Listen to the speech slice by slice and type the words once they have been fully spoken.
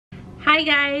Hi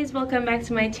guys, welcome back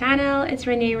to my channel. It's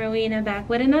Renee Rowena back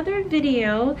with another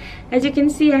video. As you can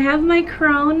see, I have my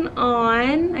crown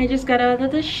on. I just got out of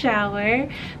the shower,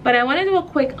 but I want to do a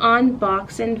quick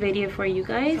unboxing video for you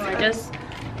guys. So I just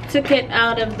took it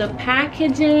out of the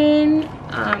packaging.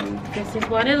 This is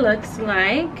what it looks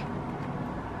like.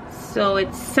 So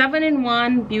it's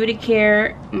 7-in-1 beauty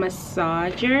care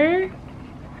massager.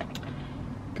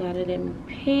 Got it in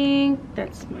pink.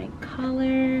 That's my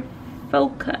color.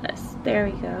 Focus. There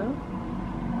we go.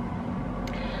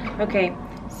 Okay,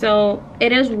 so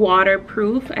it is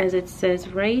waterproof, as it says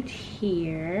right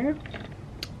here,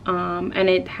 and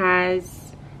it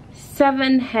has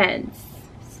 7 heads,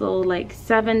 so like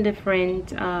 7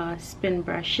 different spin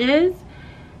brushes,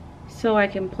 so I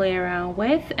can play around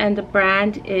with. And the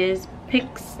brand is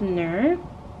Pixnor.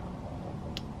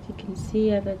 You can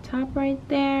see at the top right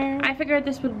there. I figured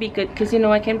this would be good because, you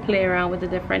know, I can play around with the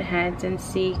different heads and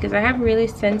see, because I have really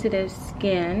sensitive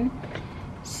skin,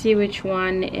 see which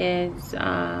one is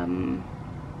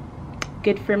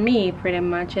good for me pretty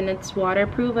much. And it's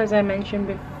waterproof, as I mentioned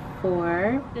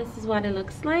before. This is what it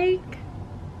looks like.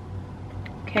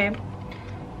 Okay,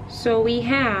 so we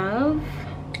have,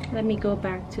 let me go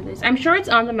back to this. I'm sure it's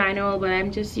on the manual, but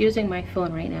I'm just using my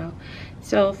phone right now.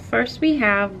 So first we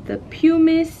have the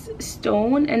pumice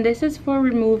stone, and this is for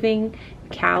removing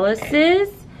calluses.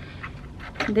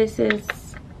 This is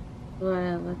what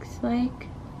it looks like.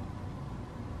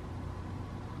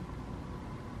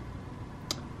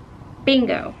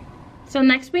 Bingo. So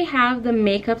next we have the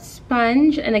makeup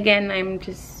sponge, and again, I'm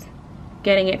just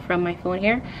getting it from my phone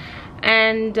here.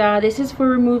 And this is for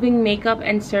removing makeup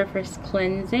and surface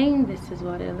cleansing. This is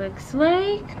what it looks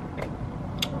like.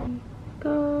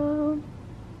 Go.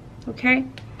 Okay,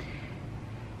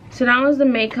 so that was the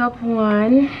makeup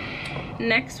one.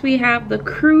 Next we have the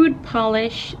crude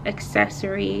polish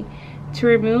accessory to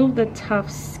remove the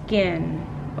tough skin.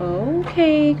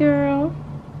 Okay, girl.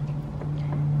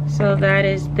 So that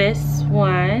is this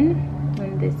one,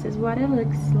 and this is what it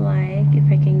looks like.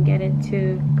 If I can get it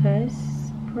to focus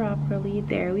properly.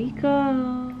 There we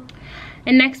go.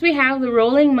 And next we have the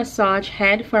rolling massage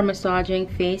head for massaging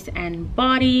face and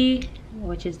body,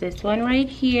 which is this one right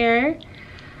here.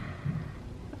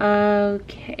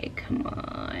 Okay, come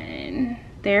on.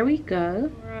 There we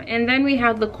go. And then we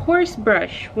have the coarse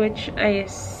brush, which I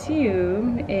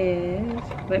assume is,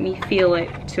 let me feel it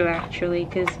too actually,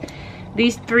 because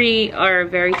these three are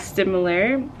very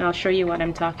similar. I'll show you what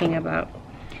I'm talking about.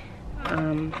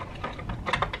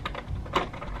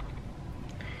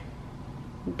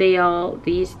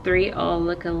 These three all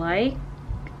look alike.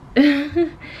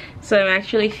 So I'm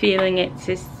actually feeling it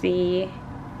to see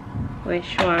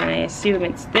which one. I assume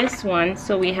it's this one.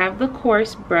 So we have the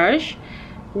coarse brush,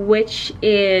 which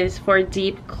is for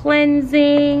deep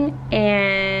cleansing,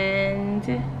 and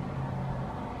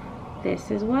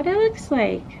this is what it looks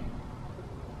like.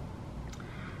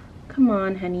 Come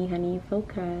on, honey, honey,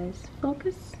 focus,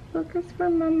 focus, focus for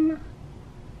mama.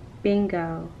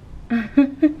 Bingo.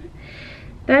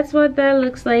 That's what that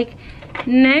looks like.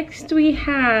 Next we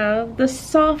have the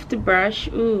soft brush.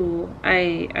 Ooh,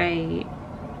 I'm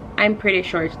pretty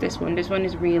sure it's this one. This one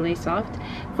is really soft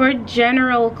for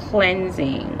general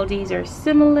cleansing. All these are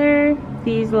similar,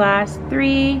 these last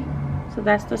three. So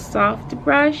that's the soft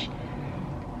brush.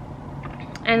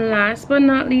 And last but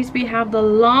not least, we have the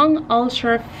long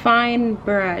ultra fine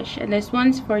brush, and this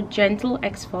one's for gentle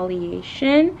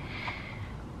exfoliation,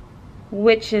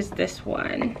 which is this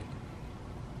one.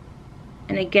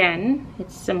 And again,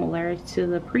 it's similar to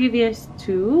the previous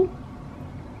two.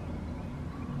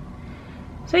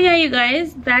 So yeah, you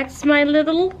guys, that's my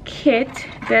little kit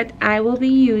that I will be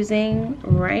using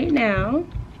right now.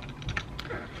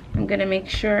 I'm gonna make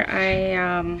sure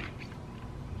I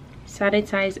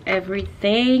sanitize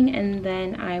everything, and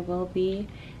then I will be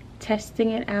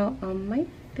testing it out on my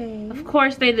face. Of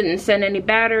course, they didn't send any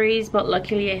batteries, but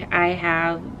luckily I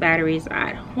have batteries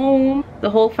at home. The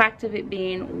whole fact of it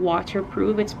being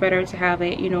waterproof, it's better to have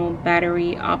it, you know,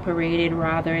 battery operated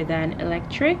rather than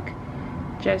electric,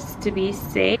 just to be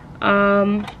safe.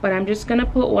 But I'm just gonna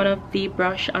put one of the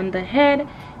brush on the head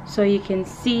so you can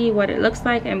see what it looks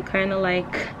like. I'm kind of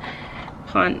like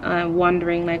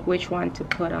wondering like which one to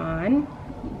put on.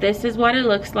 This is what it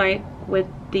looks like with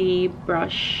the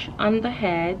brush on the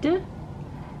head.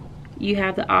 You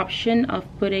have the option of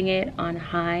putting it on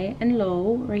high and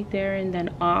low right there, and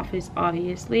then off is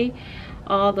obviously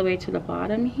all the way to the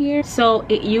bottom here. So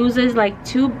it uses like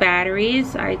 2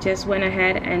 batteries. I just went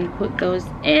ahead and put those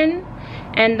in,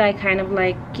 and I kind of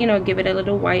like, you know, give it a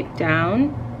little wipe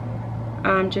down,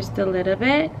 just a little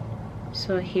bit.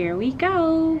 So here we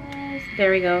go. There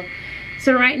we go.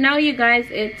 So right now, you guys,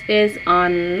 it is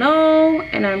on low,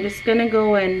 and I'm just gonna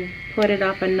go and put it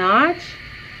up a notch,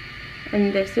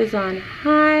 and this is on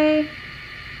high.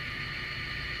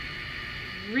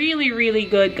 Really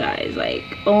good, guys. Like,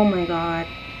 oh my god,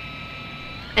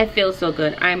 it feels so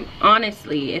good.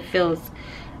 Honestly, it feels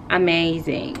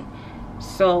amazing.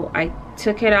 So I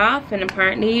took it off, and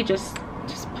apparently you just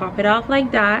pop it off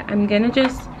like that. I'm gonna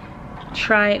just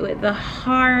try it with the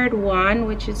hard one,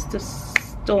 which is the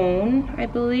stone, I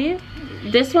believe.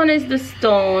 This one is the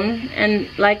stone, and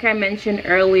like I mentioned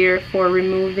earlier, for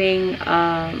removing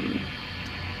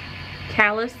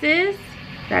calluses.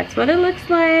 That's what it looks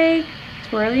like.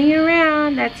 Twirling it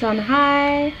around. That's on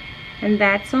high, and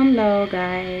that's on low,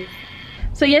 guys.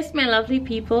 So yes, my lovely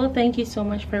people, thank you so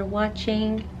much for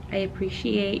watching. I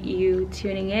appreciate you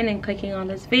tuning in and clicking on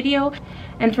this video.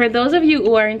 And for those of you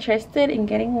who are interested in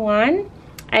getting one,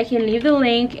 I can leave the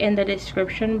link in the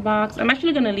description box. I'm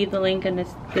actually going to leave the link in the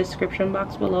description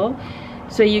box below,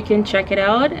 so you can check it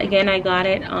out. Again, I got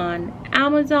it on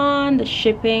Amazon. The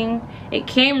shipping, it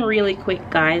came really quick,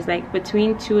 guys, like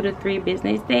between 2 to 3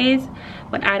 business days.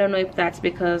 But I don't know if that's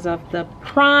because of the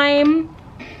Prime.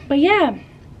 But yeah,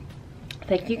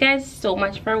 thank you guys so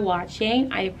much for watching.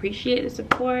 I appreciate the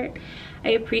support.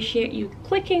 I appreciate you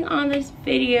clicking on this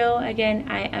video. Again,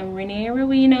 I am Renee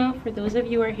Rowena, for those of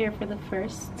you who are here for the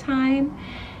first time.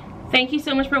 Thank you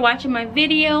so much for watching my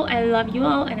video. I love you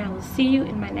all, and I will see you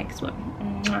in my next one.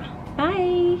 Mwah.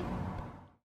 Bye.